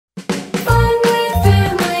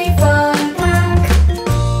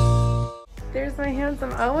my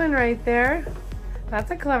handsome Owen right there. That's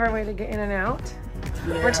a clever way to get in and out.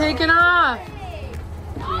 Yeah. We're taking off.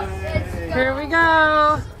 Here we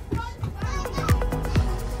go.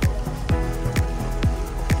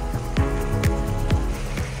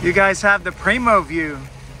 You guys have the Primo view.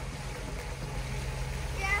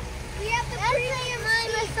 Yeah, we have the premium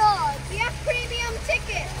massage. We have premium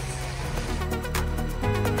tickets.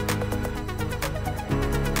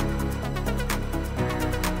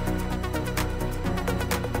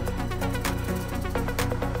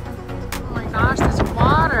 Oh my gosh, this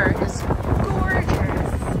water is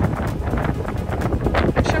gorgeous.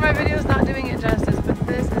 I'm sure my video is not doing it justice, but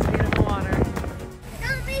this is beautiful water.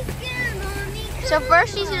 Don't be scared, Mommy. So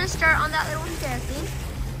first she's gonna start on that little staircase,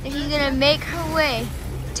 and she's gonna make her way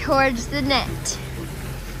towards the net.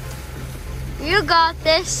 You got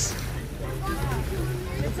this.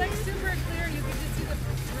 It's like super clear. You can just see the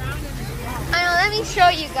ground and the ground. I know, let me show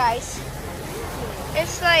you guys.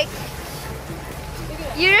 It's like,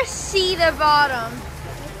 you just see the bottom.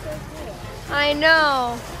 I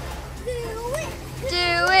know. Do it.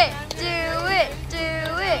 Do it, do it, do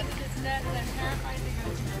it.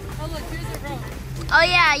 Oh look, here's a rope. Oh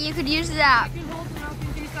yeah, you could use that. I can hold the rope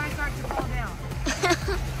in case I start to fall down.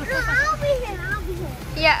 No, I'll be here. I'll be here.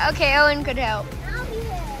 Yeah, okay, Owen could help. I'll be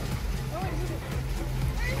here. I'm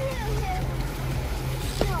here.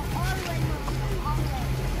 No, all the way, Mom. All the way.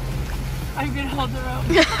 I'm gonna hold the rope.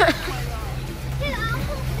 Here, I'll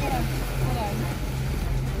hold this.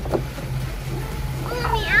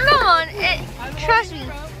 Mommy, Come on, I'm trust holding me.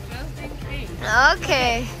 the rope just in case.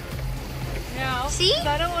 Okay, Now, See? 'cause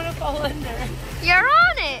I don't want to fall under. you're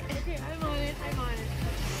on it. Okay, I'm on it. I'm on it.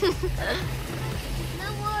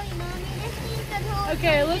 Don't worry, Mommy. This means the whole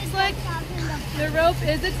Okay, it looks like the rope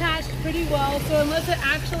is attached pretty well, so unless it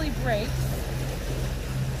actually breaks,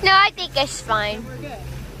 No, I think it's fine. we're good.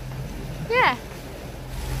 Yeah.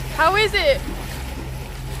 How is it?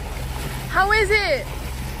 How is it?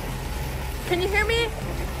 Can you hear me?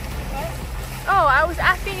 What? Oh, I was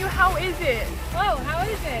asking you how is it? Oh, how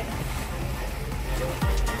is it?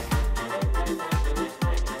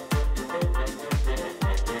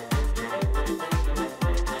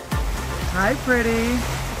 Hi, pretty.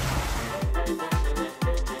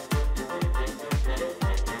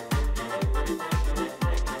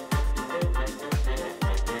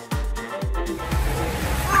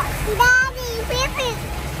 Daddy, Pippin.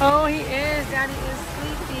 Oh, he is. Daddy is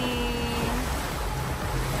sleeping.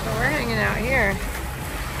 So we're hanging out here.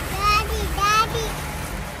 Daddy, Daddy.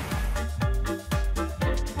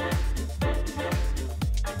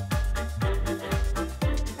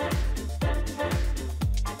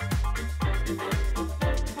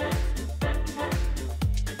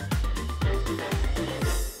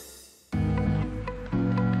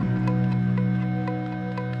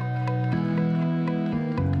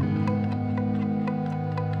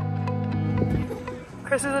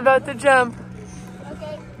 Chris is about to jump.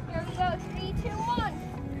 Okay, here we go. 3, 2, 1.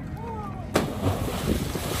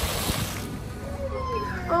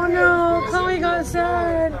 Oh no, Chloe got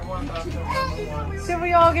sad. Should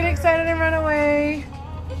we all get excited and run away?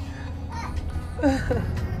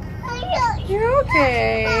 You're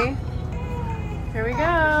okay. Here we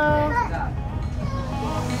go.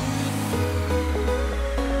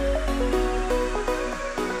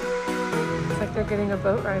 It's like they're getting a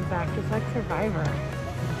boat ride back, just like Survivor.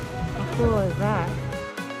 How cool is that?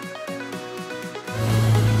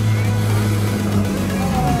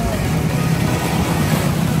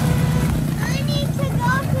 I need to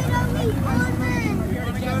go to the reef, Owen. You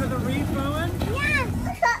want to go to the reef, Owen? Yes.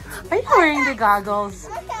 Are you wearing the goggles?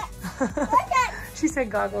 Look at. Look at. She said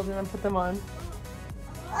goggles and then put them on. Look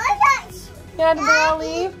at. Yeah, did they all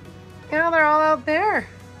leave? Yeah, they're all out there.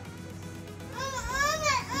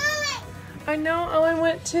 I know, Owen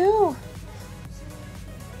went too.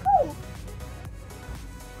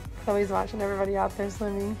 Chloe's watching everybody out there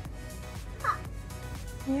swimming.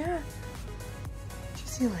 Yeah. Did you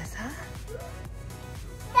see Lisa?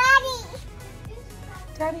 Daddy.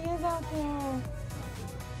 Daddy is out there.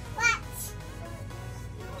 What?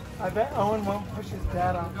 I bet Owen won't push his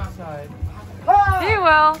dad off the side. He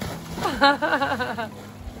will.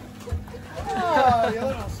 Oh, you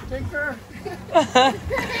little stinker.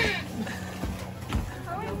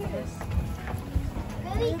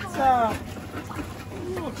 It's a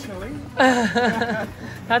little chilly.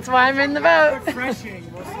 That's why I'm in the boat. Refreshing.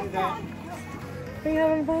 We'll see that. Are you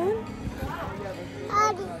having fun?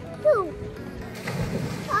 Daddy, too.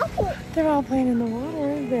 Okay. They're all playing in the water,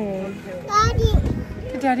 aren't they? Daddy.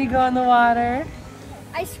 Did Daddy go in the water?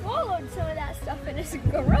 I swallowed some of that stuff and it's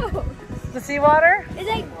gross. The seawater? It's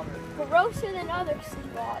like grosser than other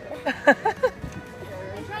seawater.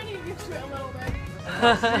 used to it a little bit.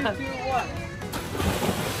 3, 2, 1.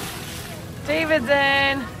 David's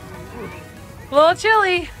in. A little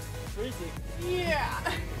chilly. Freezing. Yeah.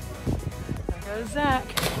 There goes Zach.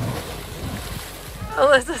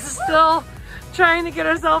 Alyssa's still trying to get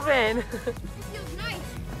herself in. It feels nice.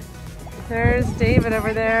 There's David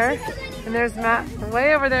over there. And there's Matt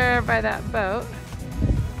way over there by that boat.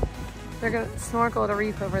 They're gonna snorkel at a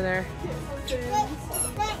reef over there.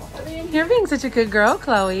 You're being such a good girl,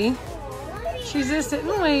 Chloe. She's just sitting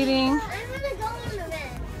waiting. I'm gonna go on the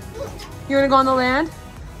land. You wanna go on the land?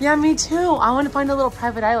 Yeah, me too. I want to find a little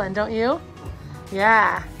private island, don't you?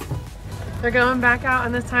 Yeah. They're going back out,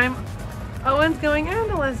 and this time Owen's going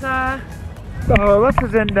and Alyssa. Oh,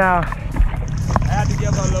 Alyssa's in now. I had to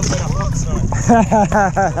give her a little bit of hook start.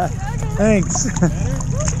 Thanks.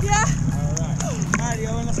 Yeah. Alrighty,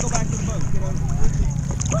 Owen, let's go back to the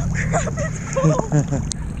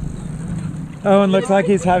boat. Owen looks like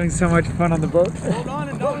he's having so much fun on the boat. Hold on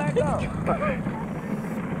and don't let go.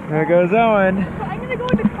 There goes Owen. I'm gonna go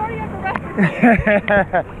into cardiac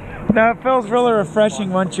arrest. No, it feels really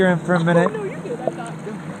refreshing once you're in for a minute. No, you did. I thought.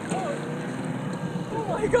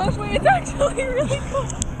 Oh my gosh, wait, it's actually really cool.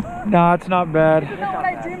 No, it's not bad. This is not what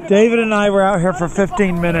I dreamed of. David and I were out here for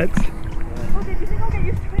 15 minutes. Okay, do you think I'll get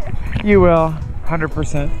used to it? You will,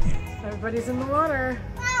 100%. Everybody's in the water.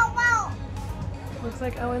 Wow, wow. Looks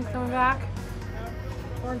like Owen's coming back.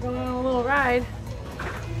 We're going on a little ride.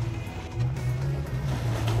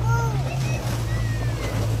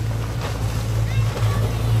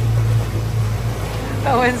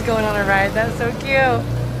 Owen's going on a ride. That's so cute.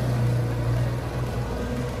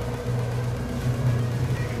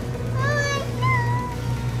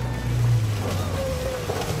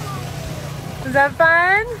 Is that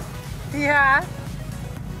fun? Yeah.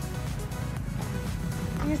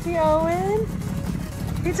 You see Owen?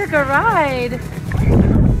 He took a ride.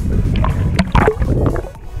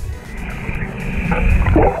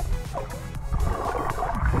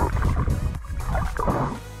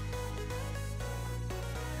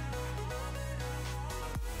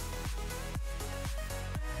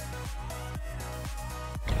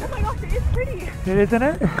 Oh my gosh, it is pretty. Isn't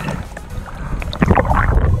it?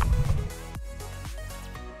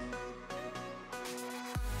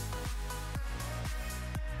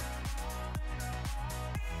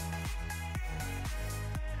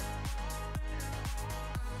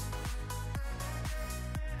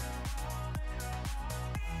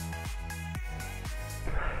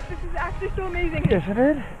 This is actually so amazing. Isn't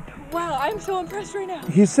it? Wow, I'm so impressed right now.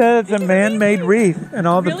 He said it's a man-made reef, and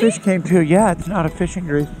all the Really? fish came to. Yeah, it's not a fishing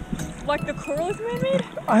reef. Like the coral is man-made?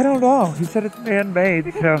 I don't know. He said it's man-made,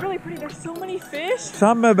 Because so it's really pretty. There's so many fish.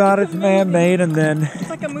 something about it's man-made, and then It's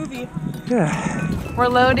like a movie. yeah. We're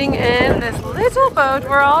loading in this little boat.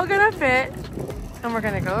 We're all gonna fit, and we're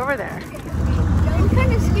gonna go over there. I'm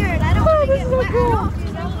kind of scared. I don't want to this get is so wet cool. at all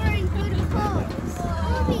because I'm wearing good clothes.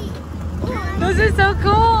 This is so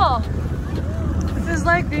cool. This is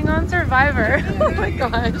like being on Survivor. Oh my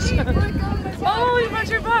gosh. Oh, you brought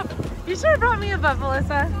your buff. You should have brought me a buff,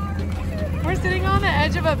 Alyssa. We're sitting on the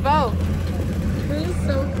edge of a boat. This is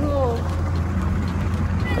so cool.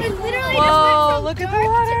 It literally Whoa, just went from look at the dark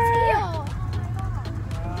water.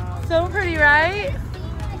 to So pretty, right?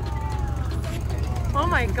 Oh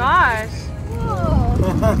my gosh. teal. Whoa.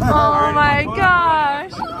 Oh my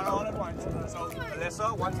gosh. Not all at once. So,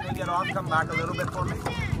 Alyssa, once they get off, come back a little bit for me.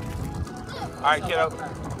 Alright, kiddo.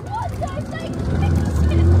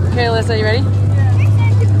 Okay, Alyssa, you ready?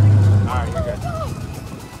 Alright, you're good.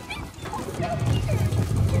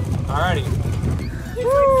 Alrighty.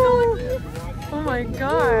 Woo. Oh my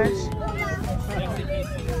gosh.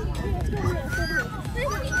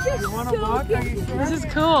 You want to walk? Are you sure? This is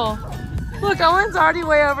cool. Look, Owen's already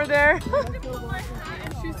way over there.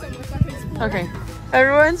 Okay,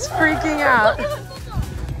 everyone's freaking out.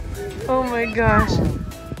 Oh my gosh.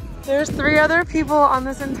 There's 3 other people on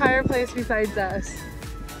this entire place besides us.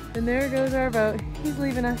 And there goes our boat. He's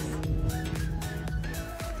leaving us.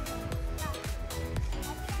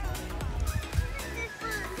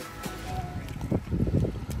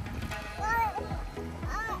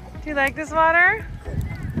 Do you like this water?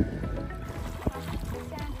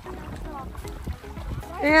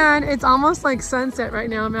 And it's almost like sunset right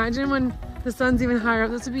now. Imagine when the sun's even higher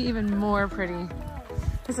up. This would be even more pretty.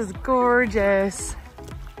 This is gorgeous.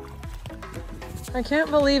 I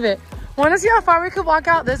can't believe it. Want to see how far we could walk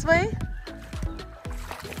out this way?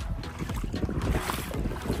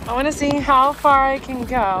 I want to see how far I can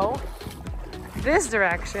go this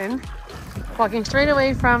direction, walking straight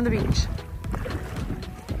away from the beach.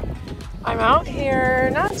 I'm out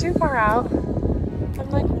here, not too far out. I'm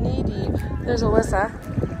like knee deep. There's Alyssa.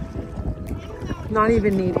 Not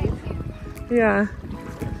even knee deep. Yeah.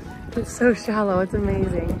 It's so shallow. It's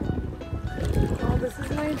amazing. Oh, this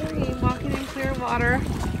is my dream. Walking in clear water.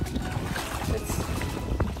 It's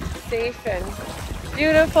safe and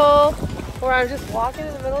beautiful. Where I'm just walking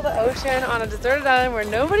in the middle of the ocean on a deserted island where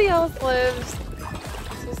nobody else lives.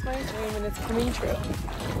 This is my dream and it's coming true.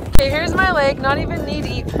 Okay, here's my lake. Not even knee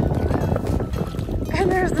deep.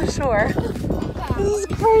 And there's the shore. This is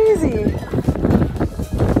crazy.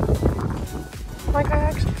 Like, I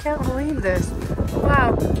actually can't believe this.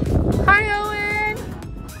 Wow. Hi, Owen.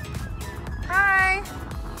 Hi.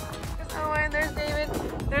 There's Owen. There's David.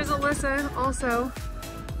 There's Alyssa, also.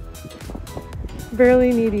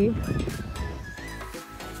 Barely knee deep.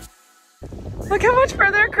 Look how much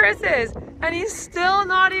further Chris is. And he's still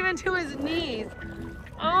not even to his knees.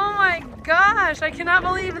 Oh my gosh. I cannot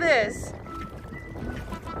believe this.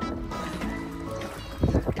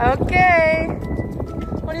 Okay.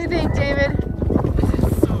 What do you think, David?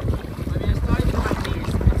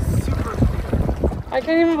 I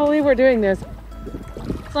can't even believe we're doing this.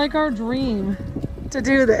 It's like our dream to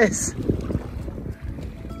do this.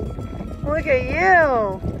 Look at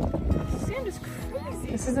you. This sand is crazy.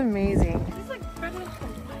 This is amazing. This is like red and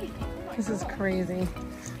white. Oh This is crazy.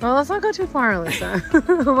 Well, let's not go too far, Alyssa.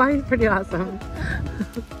 Hawaii's pretty awesome.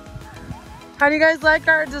 How do you guys like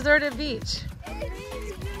our deserted beach? It's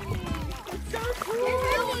so cool.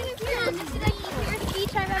 This is like the clearest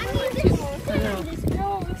beach I've ever been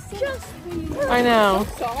to. I know.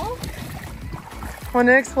 Want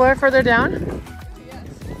to explore further down? Yes.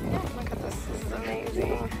 Look at this. This is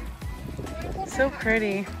amazing. So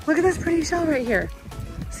pretty. Look at this pretty shell right here.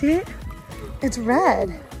 See it? It's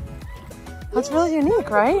red. That's really unique,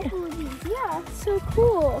 right? Yeah, it's so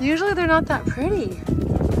cool. Usually they're not that pretty.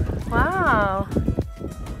 Wow.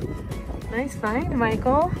 Nice find,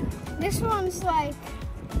 Michael. This one's like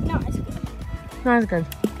not as good. Not as good.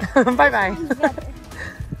 Bye-bye.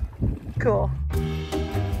 Cool.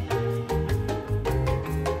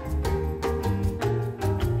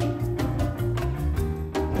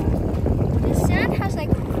 The sand has like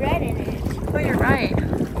red in it. Oh, you're right.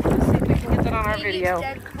 Let's see if we can get that on our Maybe video. it's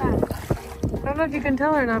dead crab. I don't know if you can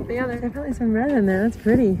tell or not, but yeah, there's definitely some red in there. That's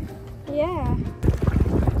pretty. Yeah.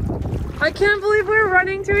 I can't believe we're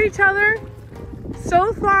running to each other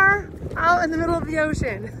so far out in the middle of the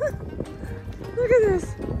ocean. Look at this.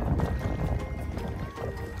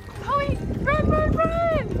 Chloe, run, run,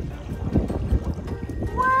 run!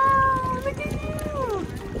 Wow, look at you.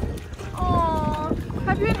 Aw,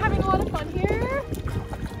 have you been having a lot of fun here?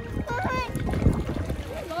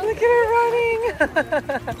 Look at her running.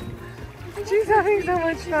 She's having so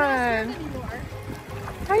much fun.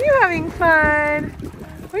 Are you having fun?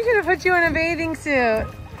 We should have put you in a bathing suit.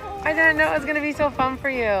 I didn't know it was going to be so fun for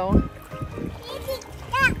you.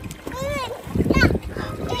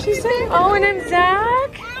 She's saying Owen and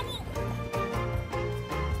Zach?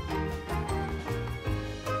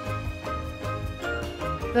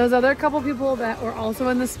 Those other couple people that were also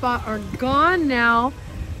in the spot are gone now.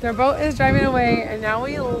 Their boat is driving away, and now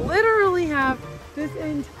we literally have this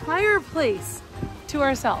entire place to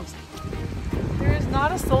ourselves. There is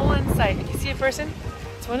not a soul in sight. If you see a person,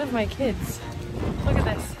 it's one of my kids. Look at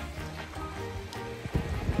this.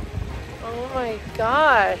 Oh my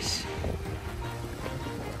gosh.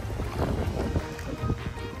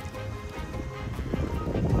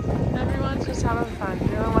 Everyone's just having fun,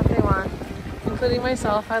 doing what they want, including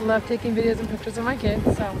myself. I love taking videos and pictures of my kids,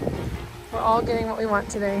 so we're all getting what we want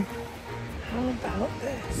today. How about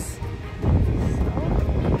this? So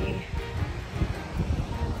pretty.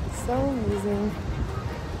 So amazing.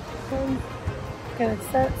 Gonna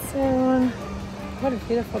set soon. What a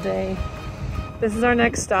beautiful day. This is our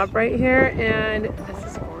next stop right here, and this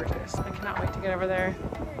is gorgeous. I cannot wait to get over there.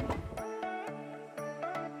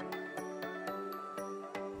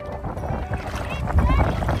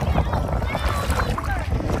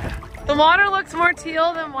 The water looks more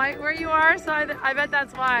teal than white where you are, so I bet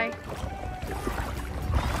that's why.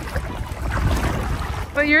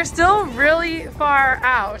 But you're still really far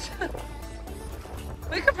out.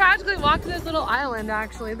 We could practically walk to this little island,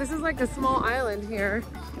 actually. This is like a small island here.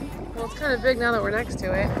 Well, it's kind of big now that we're next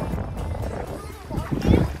to it.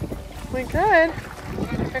 We could.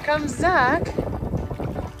 Here comes Zach.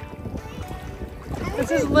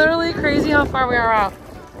 This is literally crazy how far we are out.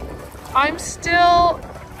 I'm still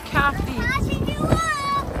calf deep.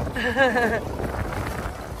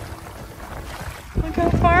 Look how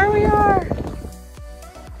far we are.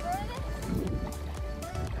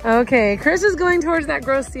 Okay, Chris is going towards that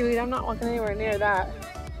gross seaweed. I'm not walking anywhere near that.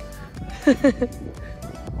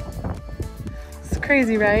 It's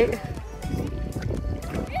crazy, right?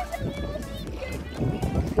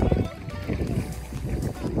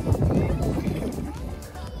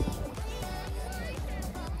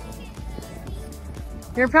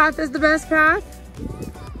 Your path is the best path?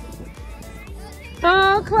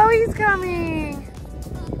 Oh, Chloe's coming.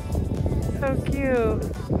 So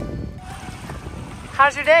cute.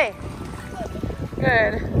 How's your day?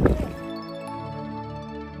 Good.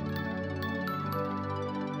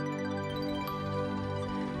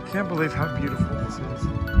 Can't believe how beautiful this is. Those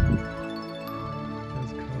colors.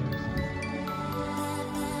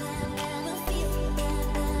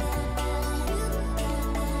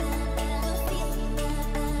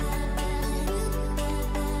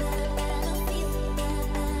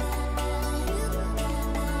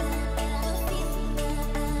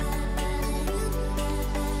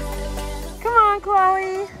 Come on,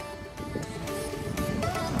 Chloe.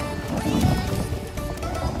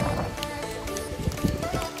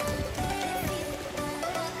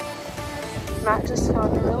 Matt just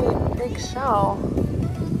found a really big shell.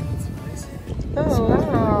 Oh,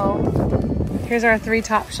 wow. Here's our 3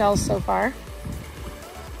 top shells so far.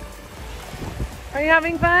 Are you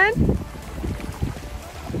having fun?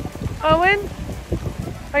 Owen?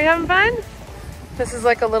 Are you having fun? This is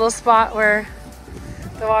like a little spot where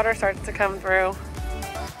the water starts to come through.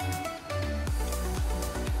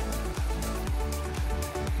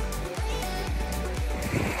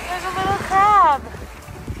 There's a little crab.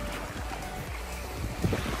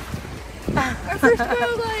 Our first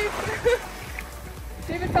wildlife.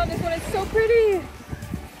 David found this one. It's so pretty.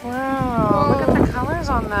 Wow, look at the colors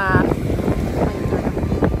on that. I'm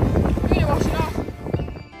gonna wash it off.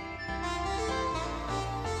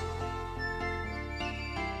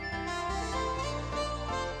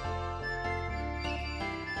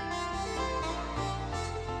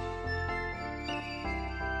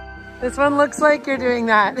 This one looks like you're doing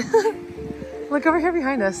that. Look over here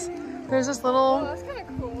behind us. There's this Oh, little that's kind of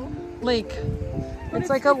cool. lake. It's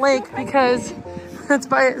like a lake because it's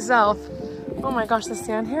by itself. Oh my gosh, the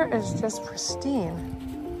sand here is just pristine.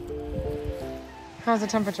 How's the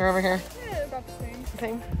temperature over here? Yeah, about the same.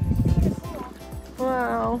 Same.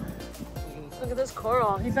 Wow. Look at this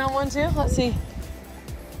coral. You found one too? Let's see.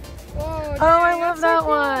 Whoa, Oh, I dang, love that's that so cool.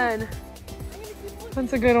 one. I'm gonna keep looking.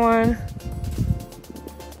 That's a good one.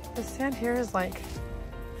 The sand here is like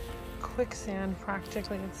quicksand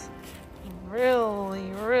practically. It's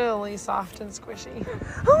really, really soft and squishy.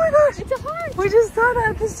 Oh my gosh! It's a heart. We just saw that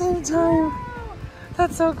at the same time. Wow.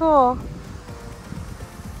 That's so cool.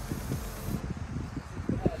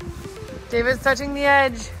 David's touching the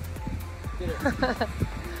edge.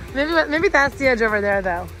 maybe that's the edge over there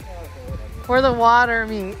though. Where the water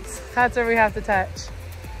meets. That's where we have to touch.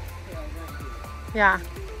 Yeah.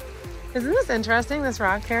 Isn't this interesting, this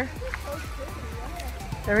rock here?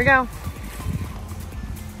 There we go.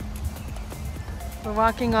 We're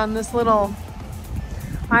walking on this little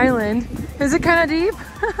island. Is it kind of deep?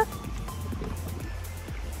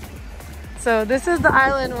 So this is the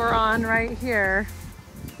island we're on right here.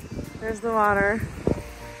 There's the water.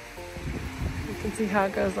 You can see how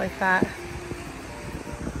it goes like that.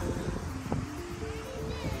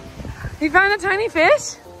 You found a tiny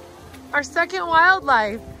fish? Our second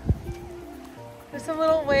wildlife. There's some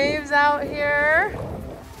little waves out here.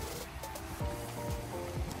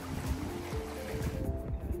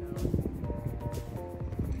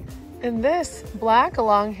 And this black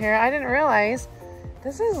along here, I didn't realize,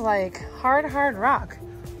 this is like hard rock.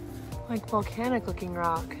 Like volcanic looking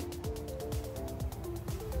rock.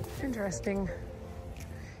 Interesting.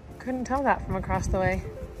 Couldn't tell that from across the way.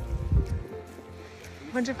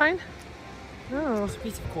 What'd you find? Oh, It's a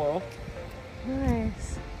piece of coral.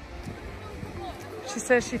 nice. She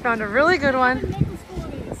says she found a really good one.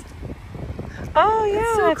 Oh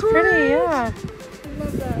yeah, so it's pretty, yeah. I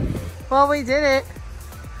love that. Well, we did it.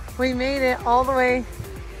 We made it all the way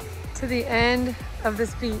to the end of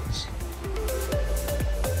this beach.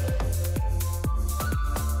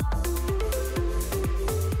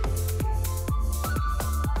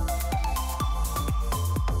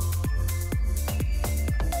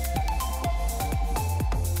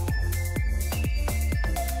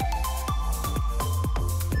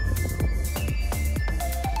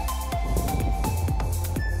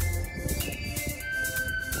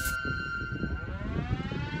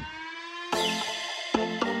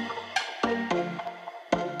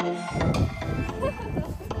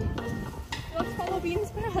 Let's follow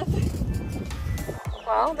Bean's path.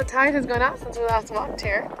 Well, the tide has gone out since we last walked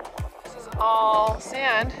here. This is all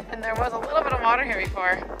sand, and there was a little bit of water here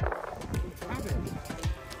before.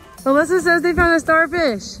 Alyssa says they found a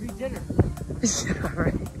starfish. Dinner. Yeah,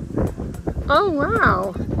 right. Oh,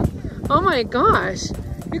 wow. Oh my gosh.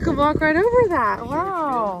 You could walk right over that.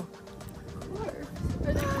 Wow.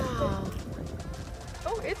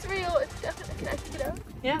 Oh, it's real. It's definitely connected. Get out.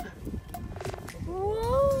 Yeah. Whoa.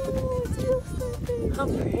 How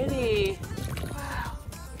pretty.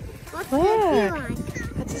 What's Look. that like?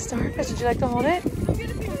 That's a starfish. Would you like to hold it?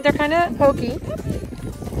 They're kind of pokey.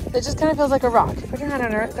 It just kind of feels like a rock. Put your hand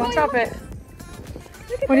under it. Don't drop it.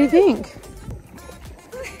 What do you think?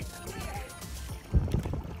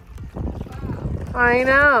 I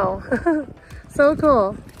know. So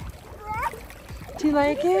cool. Do you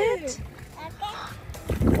like it?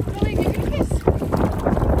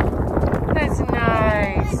 That's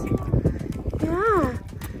nice. Yeah.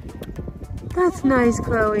 That's nice,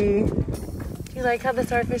 Chloe. Do you like how the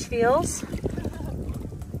starfish feels?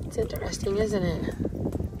 It's interesting, isn't it?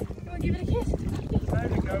 Give it a kiss.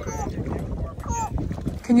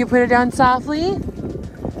 Can you put it down softly?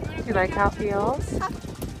 Do you like how it feels?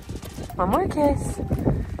 One more kiss.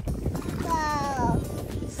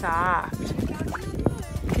 Soft.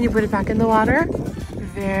 Can you put it back in the water?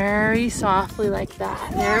 Very softly like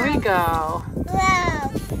that. There we go.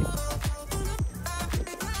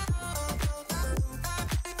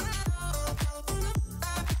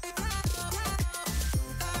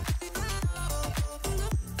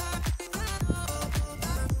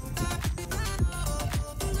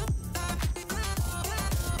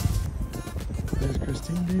 There's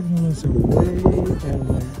Kristine, Dave, and Melissa way down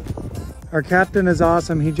there. Our captain is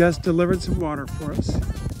awesome. He just delivered some water for us.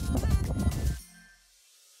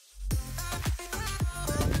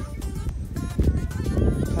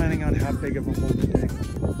 Planning on how big of a hole to dig.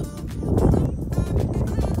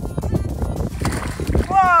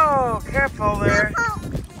 Whoa! Careful there.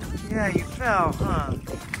 Yeah, you fell, huh?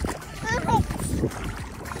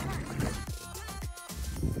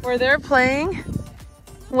 Where they're playing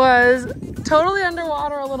was totally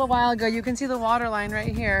underwater a little while ago. You can see the water line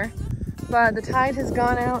right here, but the tide has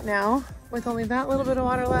gone out now with only that little bit of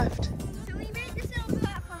water left. So we made this little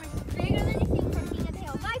platform bigger than anything from King of the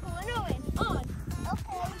Hill. Michael and Owen, on.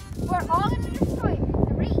 Okay. We're all going to destroy it.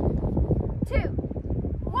 3, 2,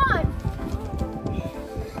 1.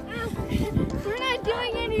 We're not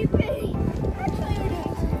doing anything. Actually, we're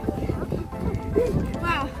doing something.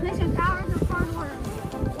 Wow, this is hours of hard work.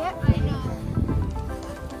 Yep, I know.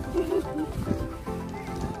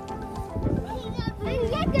 And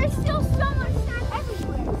yet there's still so much sand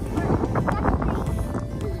everywhere.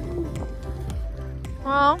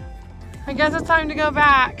 Well, I guess it's time to go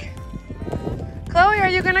back. Chloe, are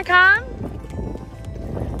you gonna come?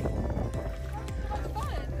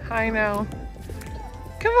 I know.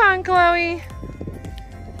 Come on, Chloe.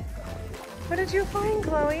 What did you find,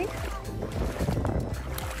 Chloe?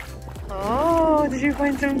 Oh, did you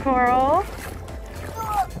find some coral?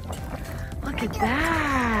 Look at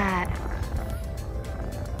that.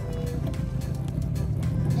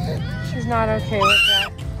 She's not okay with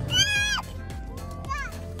that.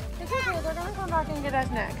 It's okay, they're gonna come back and get us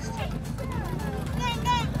next.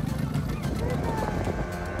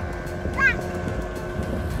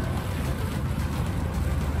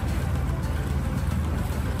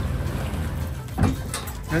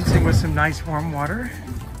 Rinsing with some nice warm water.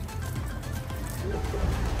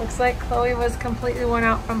 Looks like Chloe was completely worn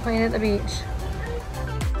out from playing at the beach.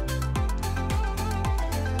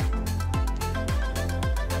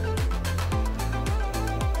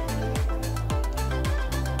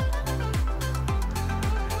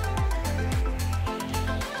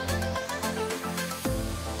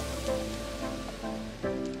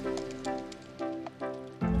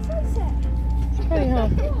 It's pretty, huh?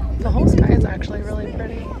 The whole sky is actually really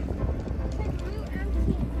pretty.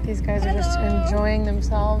 These guys are just enjoying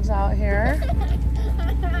themselves out here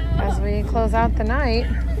as we close out the night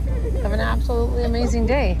of an absolutely amazing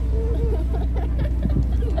day.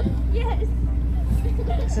 Yes.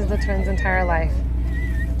 This is the twins' entire life.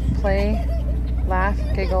 Play, laugh,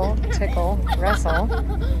 giggle, tickle, wrestle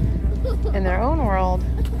in their own world.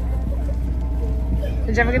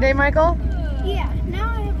 Did you have a good day, Michael? Yeah, now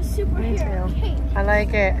I have a superhero Me too. cape. I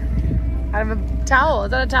like it. Out of a towel.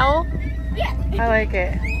 Is that a towel? Yeah. I like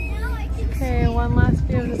it. Now I can Okay, one last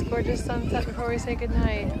view of this gorgeous sunset before we say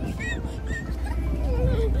goodnight.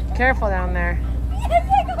 Careful down there.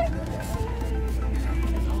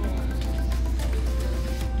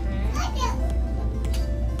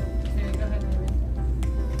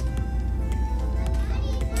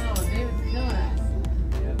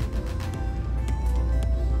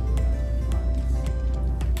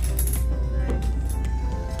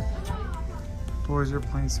 Boys are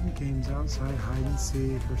playing some games outside, hide and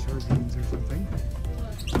seek or sardines or something.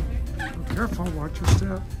 Oh, careful, watch your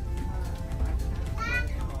step.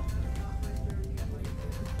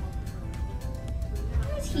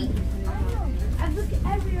 I look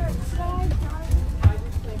everywhere.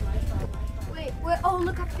 Wait, oh,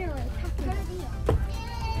 look up here. Like,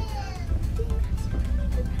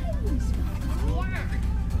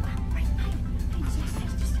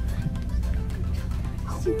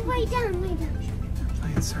 Way down, way down.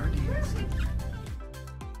 Playing sardines.